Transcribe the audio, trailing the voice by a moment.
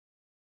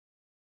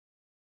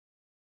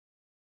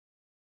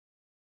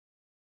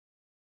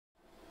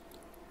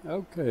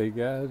Okay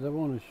guys, I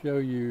want to show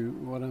you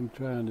what I'm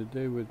trying to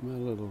do with my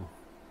little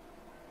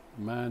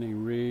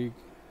mining rig,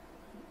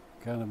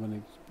 kind of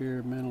an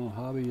experimental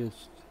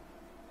hobbyist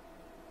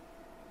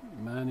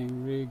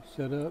mining rig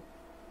setup.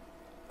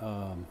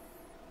 Um,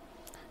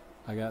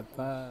 I got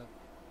 5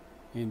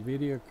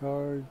 NVIDIA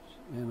cards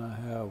and I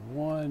have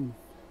one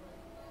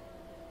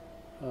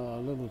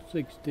little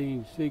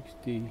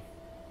 1660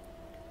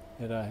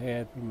 that I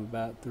had from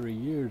about 3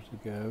 years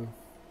ago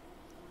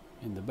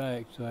in the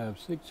back, so I have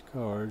 6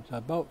 cards. I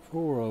bought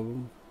 4 of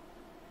them.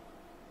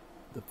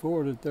 The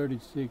 4 to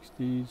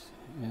 3060s,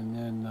 and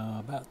then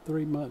about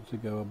 3 months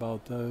ago I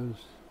bought those,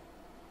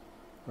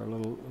 or a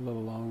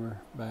little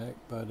longer back.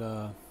 But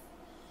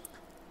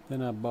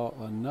then I bought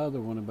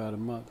another one about a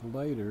month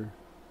later,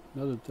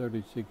 another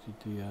 3060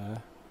 Ti.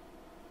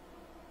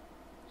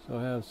 So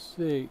I have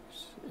 6,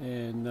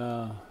 and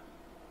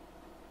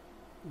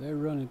they're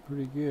running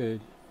pretty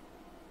good.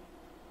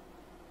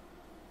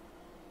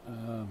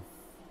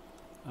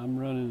 I'm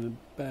running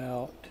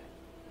about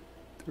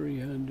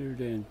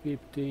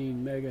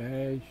 315 mega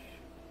hash.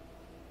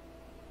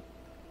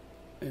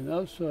 And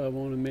also I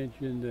want to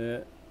mention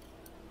that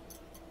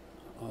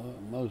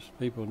most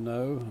people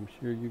know, I'm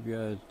sure you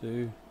guys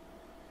do,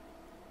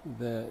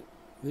 that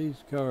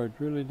these cards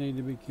really need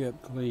to be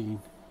kept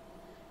clean.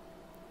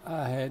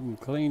 I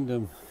hadn't cleaned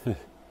them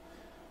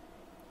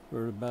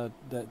for about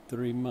that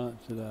 3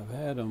 months that I've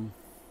had them,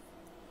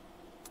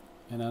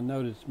 and I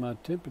noticed my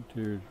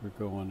temperatures were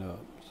going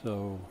up,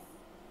 so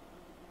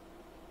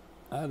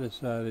I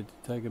decided to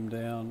take them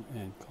down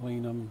and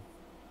cleaned them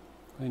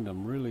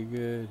really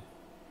good,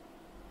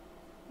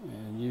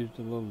 and used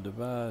a little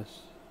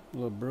device, a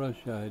little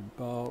brush I had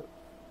bought,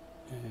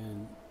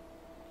 and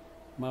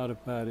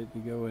modified it to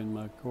go in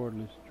my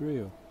cordless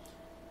drill.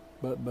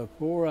 But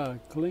before I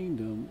cleaned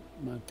them,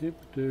 my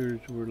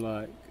temperatures were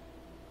like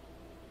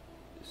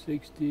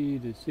 60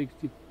 to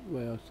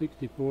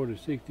 64 to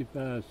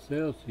 65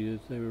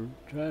 Celsius. They were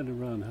trying to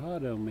run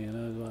hot on me, and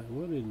I was like,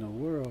 what in the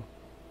world?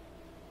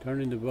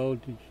 Turning the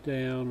voltage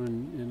down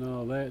and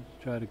all that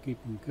to try to keep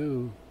them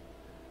cool.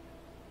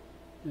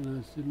 And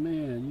I said,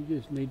 man, you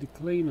just need to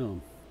clean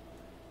them.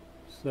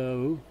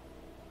 So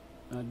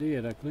I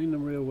did. I cleaned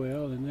them real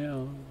well, and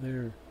now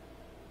they're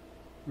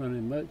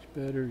running much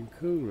better and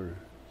cooler,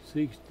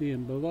 60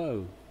 and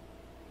below.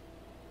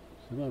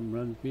 Some of them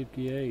run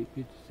 58,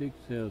 56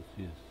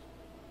 Celsius.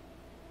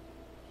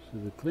 So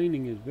the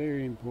cleaning is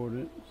very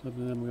important,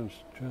 something I'm going to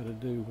try to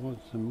do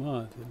once a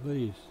month at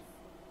least.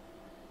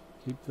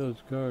 Keep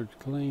those cards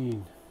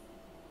clean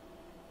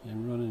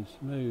and running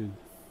smooth.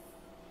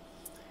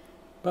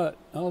 But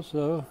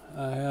also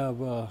I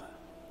have a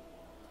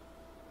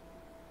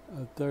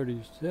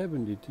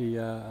 3070 Ti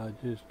I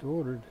just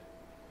ordered.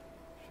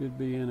 Should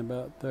be in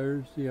about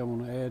Thursday. I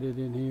want to add it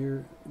in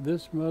here.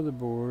 This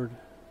motherboard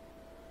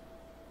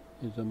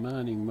is a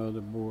mining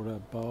motherboard I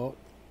bought.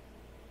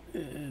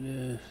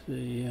 And let's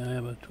see, I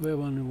have a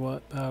 1200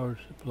 watt power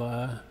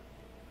supply.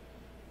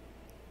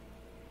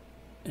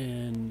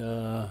 And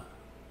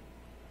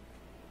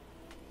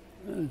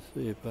let's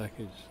see if I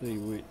can see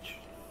which.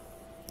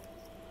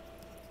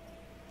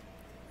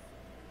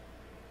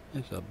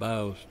 It's a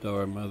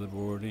BioStar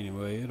motherboard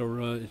anyway. It'll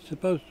run, it's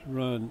supposed to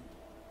run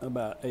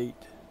about 8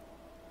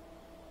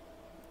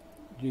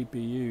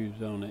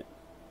 GPUs on it.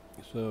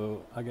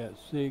 So I got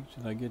 6,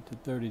 and I get to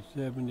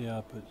 3070,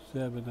 I'll put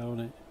 7 on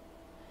it.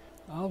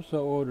 I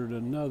also ordered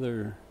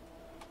another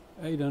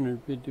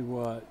 850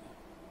 watt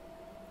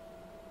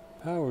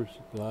power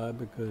supply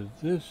because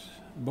this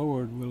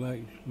board will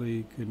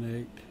actually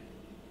connect.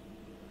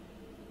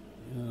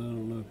 I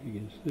don't know if you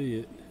can see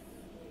it.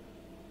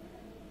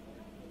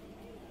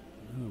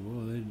 Oh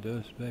boy, there's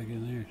dust back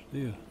in there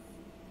still.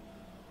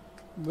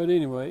 But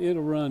anyway,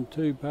 it'll run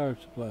 2 power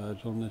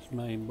supplies on this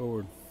main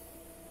board.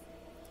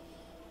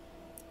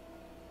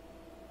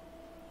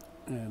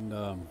 And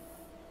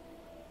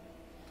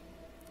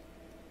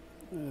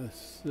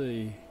let's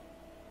see.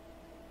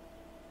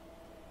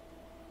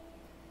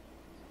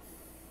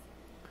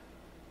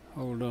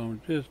 Hold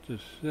on just a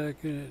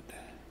second.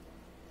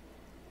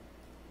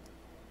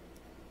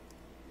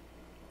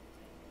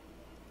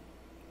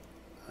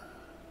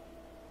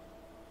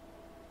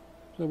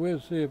 So we'll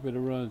see if it'll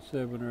run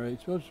 7 or 8.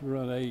 It's supposed to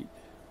run 8.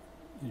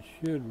 It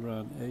should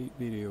run 8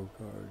 video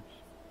cards.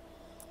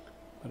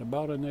 But I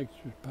bought an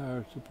extra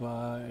power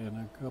supply and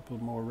a couple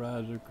more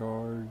riser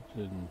cards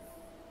and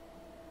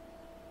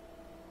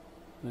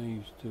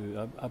things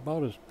too. I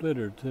bought a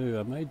splitter too.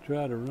 I may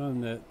try to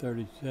run that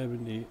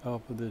 3070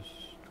 off of this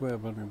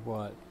 1200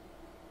 watt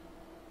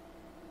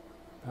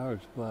power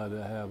supply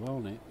that I have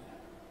on it.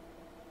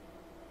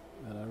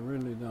 But I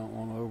really don't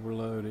want to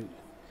overload it.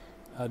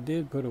 I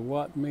did put a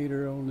watt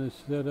meter on this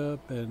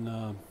setup, and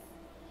of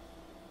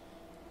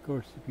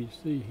course if you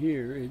see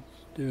here,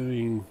 it's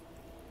doing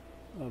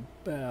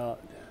about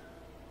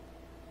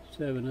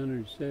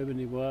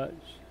 770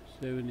 watts,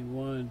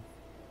 71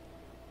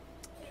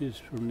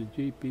 just from the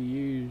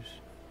GPUs.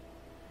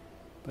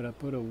 But I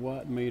put a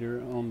watt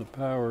meter on the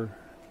power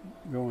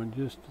going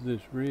just to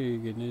this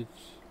rig, and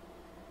it's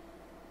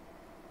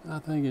I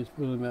think it's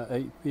pulling about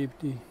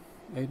 850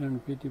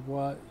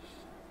 watts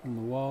from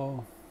the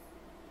wall.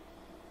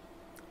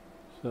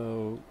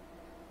 So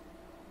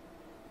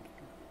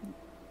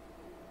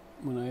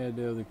when I add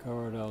the other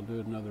card, I'll do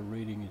another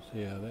reading and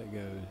see how that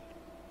goes.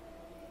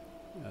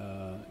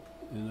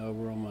 And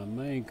over on my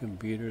main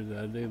computer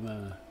that I do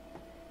my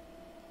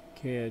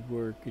CAD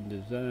work and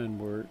design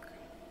work,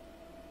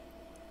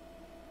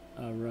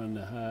 I run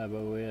the Hive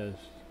OS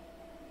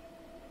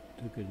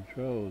to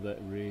control that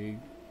rig,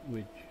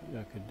 which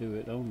I could do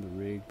it on the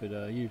rig, but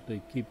I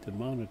usually keep the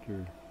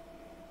monitor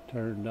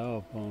turned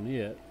off on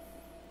it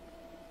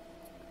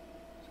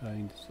so I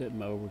can set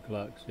my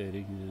overclock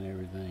settings and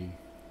everything.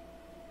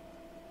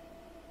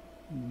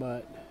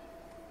 But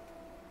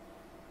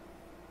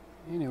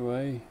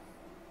anyway,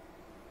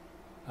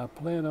 I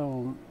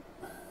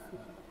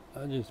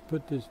just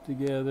put this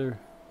together,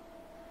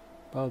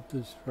 bought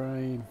this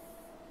frame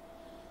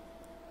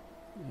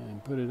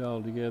and put it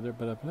all together,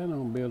 but I plan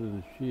on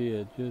building a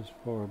shed just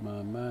for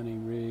my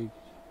mining rigs.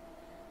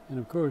 And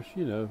of course,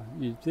 you know,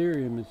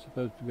 Ethereum is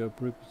supposed to go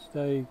proof of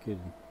stake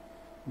and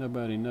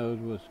nobody knows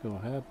what's going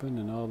to happen,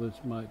 and all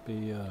this might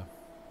be a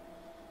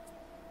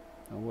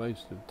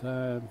waste of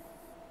time.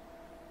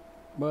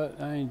 But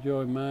I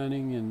enjoy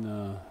mining and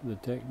the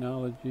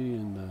technology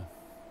and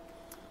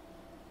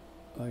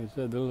like I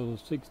said, the little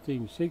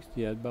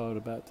 1660 I bought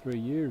about 3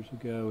 years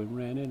ago and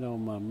ran it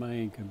on my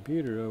main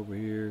computer over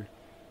here,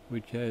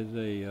 which has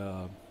a,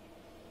 I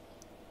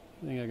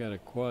think I got a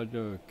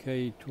Quadro, a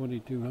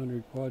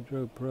K2200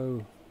 Quadro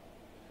Pro.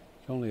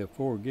 It's only a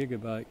 4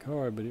 gigabyte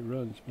card, but it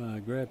runs my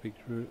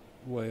graphics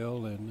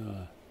well,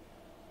 and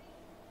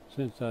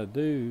since I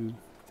do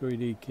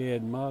 3D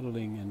CAD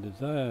modeling and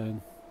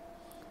design,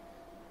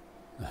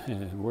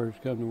 and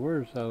worst come to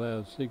worst, I'll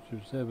have 6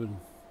 or 7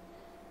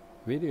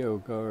 video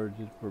cards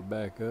just for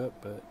backup,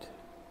 but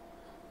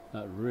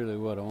not really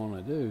what I want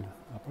to do.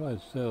 I'll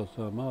probably sell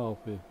some off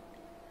if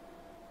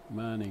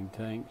mining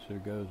tanks or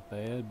goes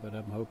bad, but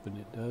I'm hoping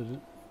it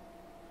doesn't.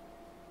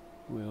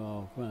 We'll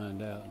all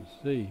find out and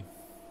see.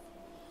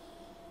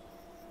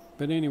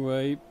 But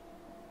anyway,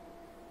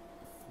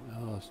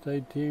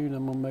 stay tuned.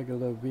 I'm gonna make a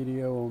little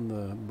video on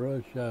the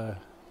brush I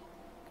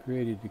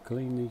created to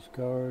clean these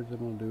cards. I'm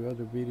gonna do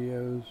other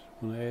videos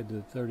when I add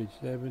the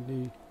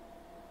 3070.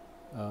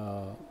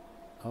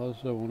 I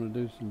also want to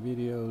do some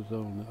videos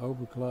on the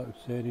overclock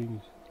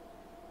settings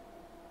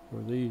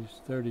for these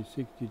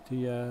 3060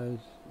 Ti's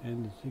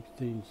and the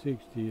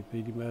 1660 if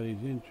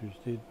anybody's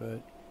interested.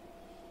 But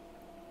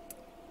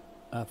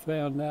I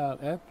found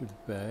out after the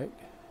fact,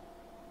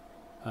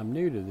 I'm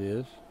new to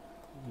this,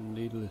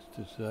 needless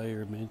to say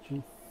or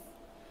mention.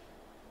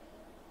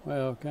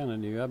 Well, kind of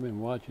new. I've been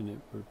watching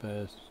it for the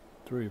past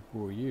 3 or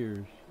 4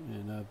 years,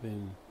 and I've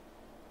been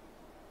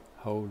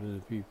holding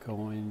a few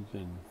coins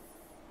and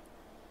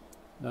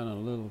done a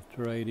little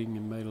trading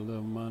and made a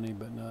little money,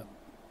 but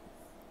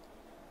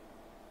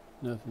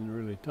nothing to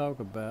really talk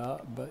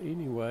about. But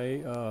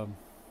anyway,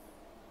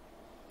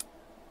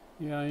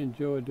 yeah, I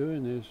enjoy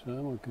doing this, and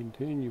I'm going to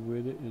continue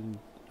with it, and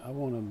I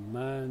want to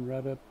mine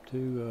right up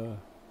to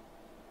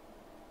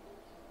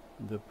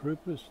the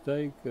proof of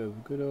stake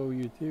of good old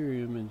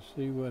Ethereum and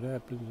see what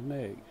happens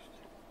next.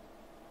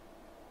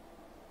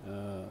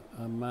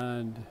 I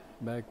mined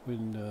back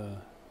when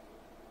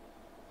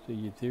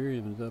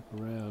Ethereum is up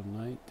around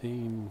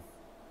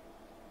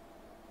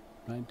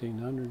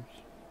 1900s,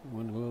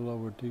 went a little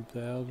over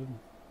 2000,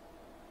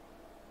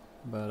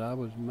 but I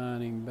was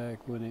mining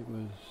back when it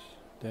was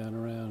down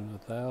around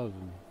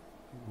 1,000.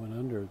 It went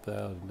under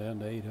 1,000, down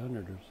to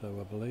 800 or so,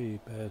 I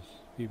believe, past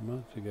a few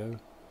months ago.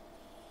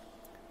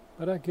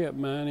 But I kept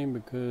mining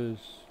because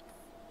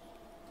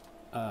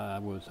I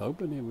was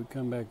hoping it would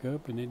come back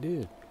up, and it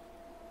did.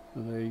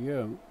 So there you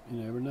go.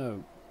 You never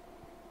know.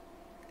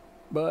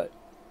 But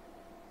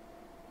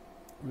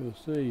we'll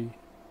see.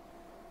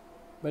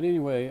 But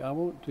anyway, I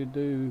want to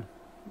do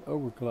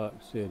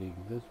overclock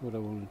settings. That's what I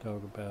want to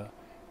talk about.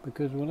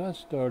 Because when I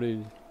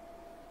started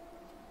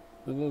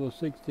the little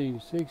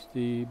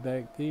 1660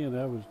 back then,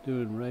 I was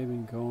doing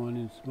Ravencoin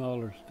and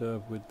smaller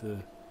stuff with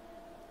the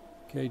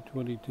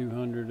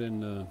K2200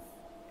 and the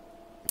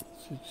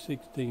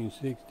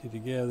 1660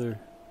 together,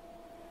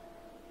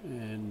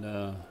 and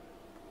I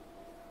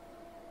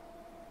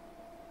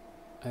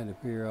had to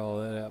figure all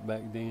that out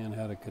back then,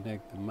 how to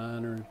connect the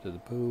miners to the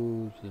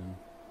pools, and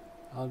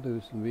I'll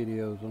do some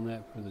videos on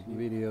that for the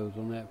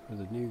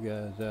new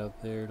guys out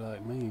there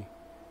like me.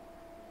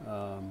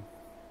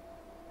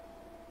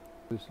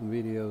 Do some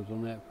videos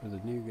on that for the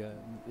new guys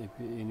if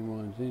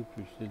anyone's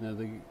interested. Now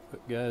the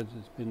guys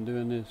that's been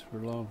doing this for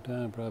a long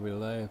time probably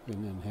laughing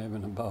and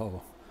having a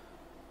ball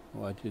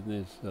watching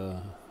this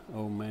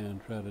old man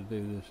try to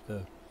do this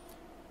stuff.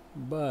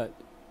 But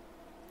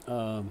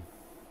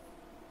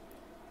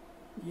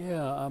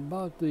yeah, I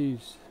bought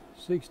these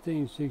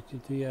 1660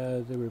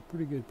 Ti's. They were a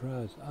pretty good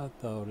price, I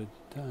thought, at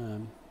the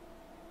time.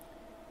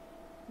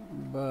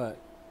 But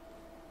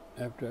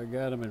after I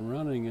got them and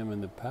running them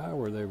and the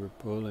power they were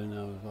pulling,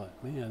 I was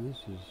like, man,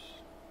 this is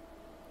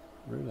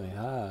really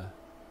high.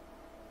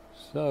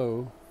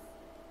 So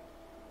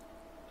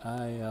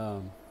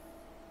I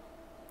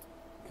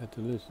got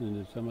to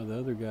listening to some of the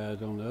other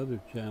guys on the other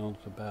channels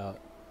about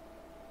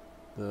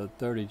the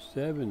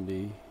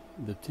 3070.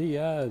 The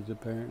TIs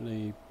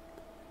apparently,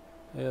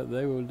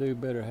 they will do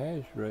better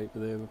hash rate,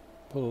 but they will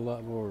pull a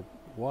lot more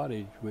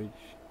wattage, which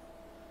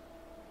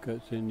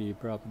cuts into your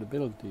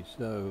profitability.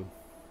 So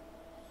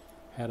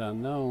had I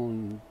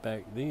known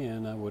back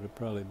then, I would have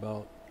probably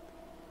bought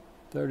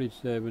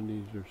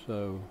 3070s or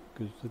so,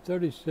 because the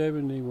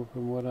 3070,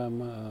 from what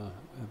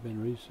I've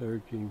been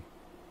researching,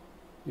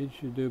 it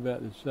should do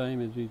about the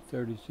same as these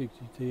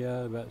 3060 Ti,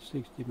 about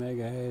 60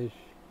 mega hash,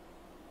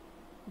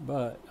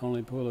 but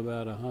only pull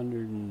about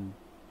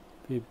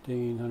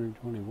 115,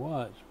 120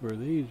 watts, where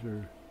these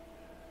are,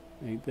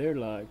 I think they're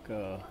like,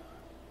 I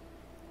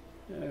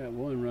got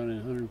one running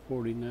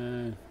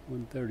 149,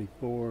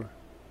 134.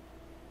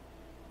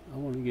 I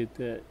want to get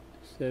that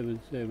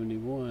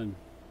 771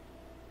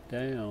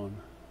 down.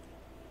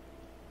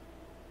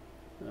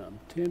 I'm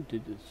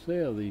tempted to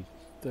sell these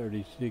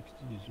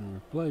 3060s and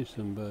replace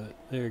them, but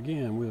there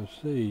again, we'll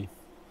see.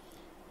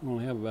 I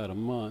only have about a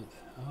month.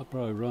 I'll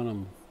probably run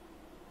them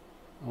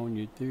on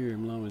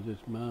Ethereum as long as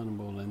it's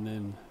mineable, and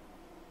then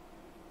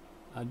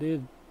I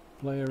did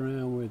play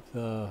around with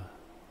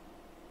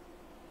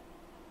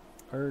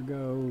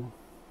Ergo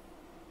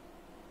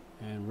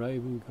and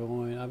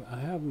Ravencoin. I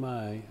have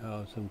my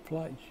some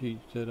flight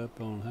sheets set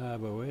up on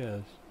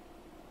HiveOS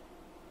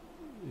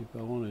if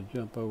I want to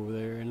jump over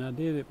there, and I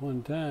did at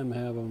one time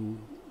have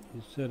them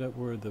set up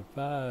where the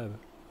 5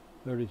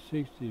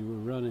 3060 were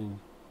running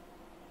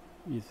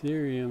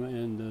Ethereum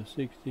and the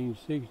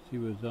 1660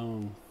 was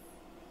on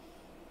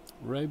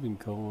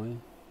Ravencoin,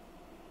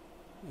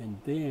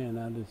 and then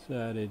I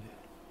decided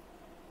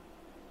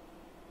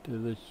to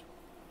let's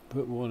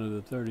put one of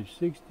the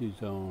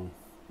 3060s on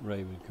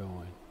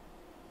Ravencoin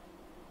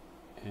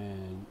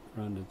and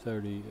run the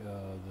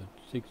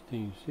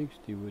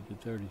 1660 with the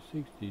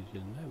 3060s,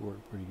 and that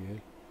worked pretty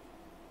good.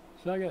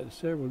 So I got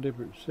several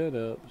different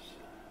setups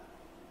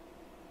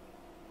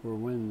for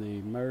when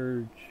the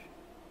merge,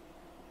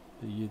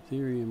 the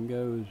Ethereum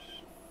goes,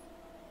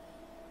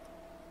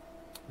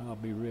 I'll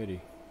be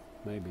ready.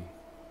 Maybe.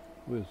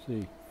 We'll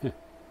see.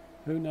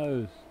 Who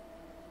knows?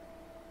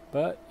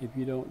 But if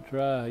you don't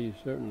try, you're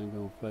certainly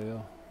going to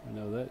fail. I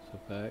know that's a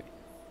fact.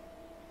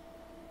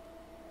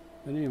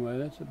 But anyway,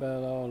 that's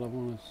about all I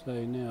want to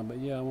say now. But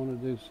yeah, I want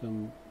to do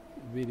some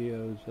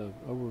videos of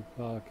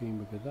overclocking,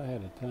 because I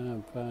had a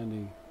time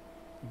finding,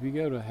 if you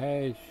go to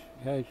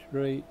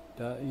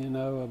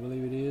hashrate.no, I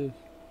believe it is,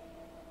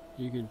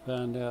 you can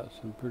find out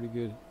some pretty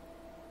good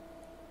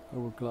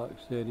overclock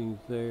settings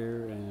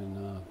there,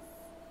 and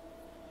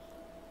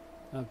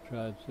I've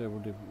tried several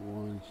different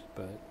ones,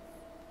 but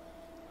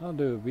I'll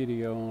do a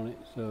video on it,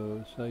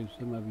 so save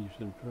some of you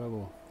some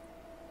trouble,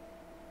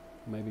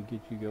 maybe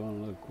get you going a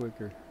little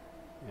quicker.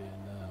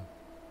 And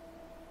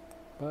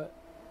but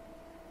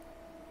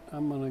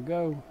I'm gonna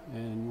go,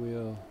 and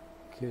we'll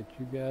catch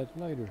you guys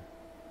later.